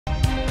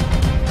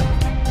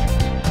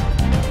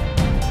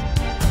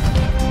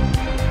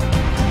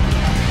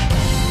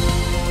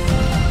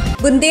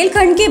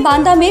बुंदेलखंड के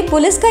बांदा में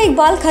पुलिस का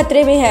इकबाल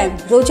खतरे में है।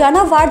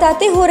 रोजाना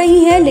वारदातें हो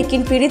रही हैं,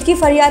 लेकिन पीड़ित की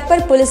फरियाद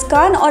पर पुलिस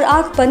कान और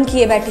आंख बंद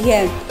किए बैठी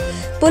है।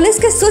 पुलिस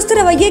के सुस्त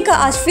रवैये का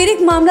आज फिर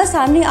एक मामला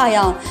सामने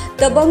आया।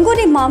 दबंगों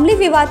ने मामूली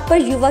विवाद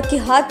पर युवक के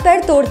हाथ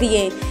पैर तोड़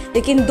दिए,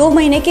 लेकिन 2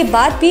 महीने के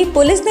बाद भी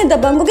पुलिस ने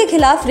दबंगों के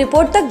खिलाफ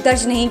रिपोर्ट तक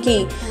दर्ज नहीं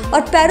की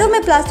और पैरों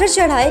में प्लास्टर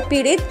चढ़ाए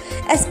पीड़ित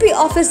एसपी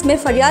ऑफिस में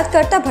फरियाद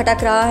करता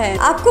भटक रहा है।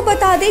 आपको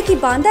बता दें कि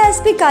बांदा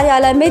एसपी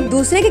कार्यालय में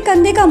दूसरे के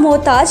कंधे का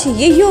मोहताज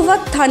ये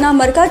युवक थाना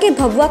मरका के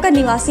भभुआ का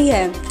निवासी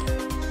है,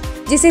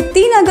 जिसे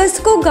 3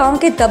 अगस्त को गांव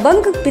के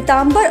दबंग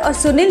पीताम्बर और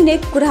सुनील ने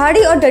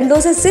कुल्हाड़ी और डंडों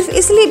से सिर्फ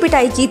इसलिए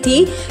पिटाई की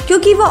थी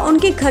क्योंकि वह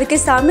उनके घर के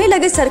सामने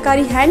लगे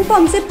सरकारी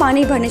हैंडपंप से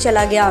पानी भरने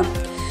चला गया।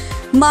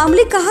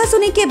 मामले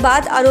कहासुनी के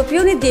बाद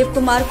आरोपियों ने देव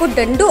कुमार को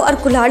डंडों और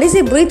कुल्हाड़ी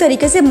से बुरी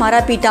तरीके से मारा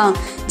पीटा,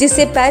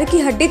 जिससे पैर की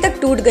हड्डी तक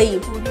टूट गई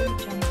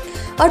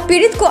और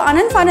पीड़ित को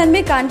आनंद फानन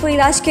में कानपुर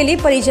इलाज के लिए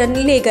परिजन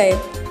ले गए।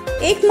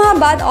 1 माह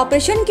बाद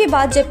ऑपरेशन के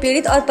बाद जब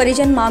पीड़ित और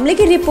परिजन मामले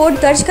की रिपोर्ट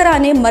दर्ज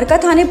कराने मरका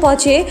थाने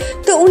पहुंचे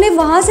तो उन्हें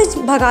वहां से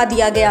भगा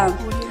दिया गया।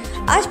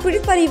 आज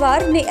पीड़ित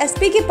परिवार ने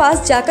एसपी के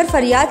पास जाकर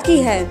फरियाद की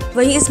है।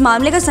 वहीं इस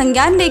मामले का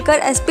संज्ञान लेकर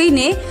एसपी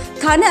ने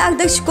थाना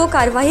अध्यक्ष को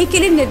कार्यवाही के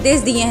लिए निर्देश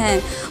दिए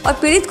हैं और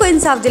पीड़ित को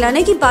इंसाफ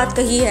दिलाने की बात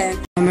कही है।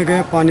 मैं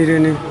गया पानी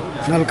लेने,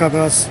 नल के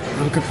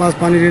पास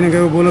पानी लेने गए।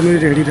 वो बोला मेरी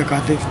रेहड़ी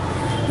रखाते,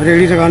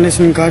 रेहड़ी रखाने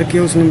से इनकार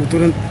किया। उसने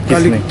तुरंत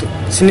गाली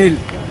सुनील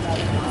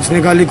उसने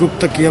गाली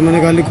गुप्ता किया। मैंने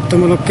गाली गुप्ता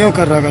बोला क्यों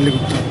कर रहा गाली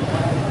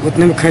गुप्ता।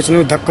 उतने में खींचने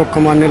में धक्का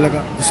मारने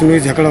लगा। उसमें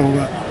झगड़ा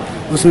हुआ।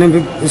 उसने भी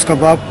उसका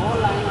बाप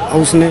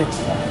और उसने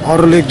और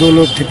 1-2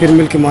 लोग थे, फिर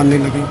मिल के मारने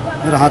लगे।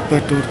 मेरा हाथ पैर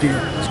तोड़ दिया।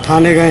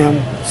 थाने गए हम,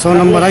 100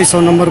 नंबर आई, 100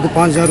 नंबर को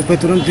 5000 रुपये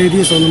तुरंत दे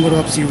दिए। 100 नंबर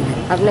वापसी हो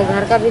गई। अपने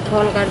घर का भी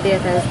फोन कर दिया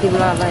था उसकी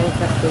माँ।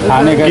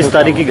 थाने किस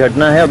तारीख की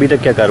घटना है? अभी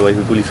तक क्या कार्रवाई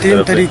हुई पुलिस?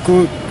 3 तारीख को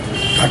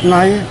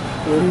घटना है,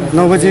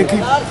 9 बजे की।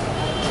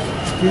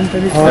 3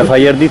 तारीख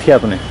FIR दी थी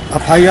आपने?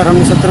 FIR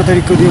हमने 17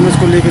 तारीख को दी। मैं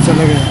उसको लेके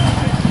चला गया।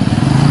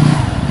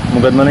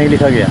 मुकदमा नहीं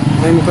लिखा गया?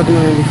 नहीं, मुकदमा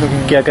नहीं लिखा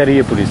गया। क्या कर रही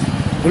है पुलिस?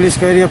 पुलिस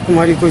कह रही है अब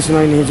तुम्हारी कोई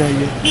सुनाई नहीं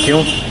चाहिए।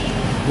 क्यों?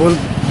 बोल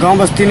गांव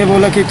बस्ती ने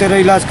बोला कि तेरा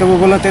इलाज कर। वो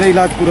बोला तेरा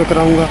इलाज पूरा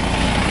कराऊंगा।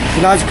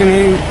 इलाज के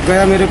नहीं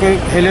गया, मेरे को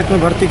हेलेट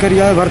में भर्ती कर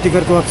आया। भर्ती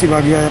करके वापसी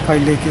भाग गया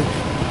फाइल लेके।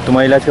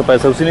 तुम्हारा इलाज का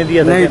पैसा उसी ने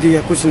दिया था? नहीं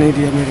दिया, कुछ नहीं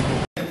दिया मेरे को।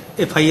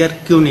 FIR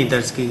क्यों नहीं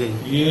दर्ज की गई?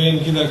 ये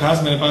इनकी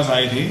दरखास्त मेरे पास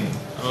आई थी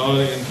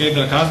और इनके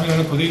दरखास्त में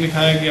उन्होंने खुद ही लिखा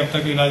है कि अब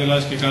तक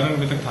इलाज के कारण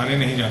अभी तक थाने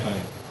नहीं जा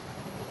पाए।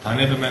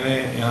 थाने पे मैंने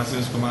यहाँ से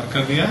उसको मार्क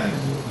कर दिया,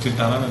 उचित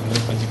धारा में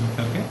पंजीकृत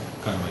करके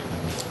कार्रवाई कर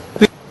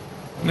दी।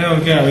 नहीं,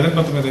 उनके आवेदन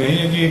पत्र में तो यही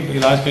है कि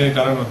इलाज के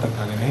कारण अब तक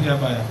थाने नहीं जा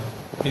पाया,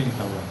 ये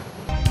लिखा हुआ है।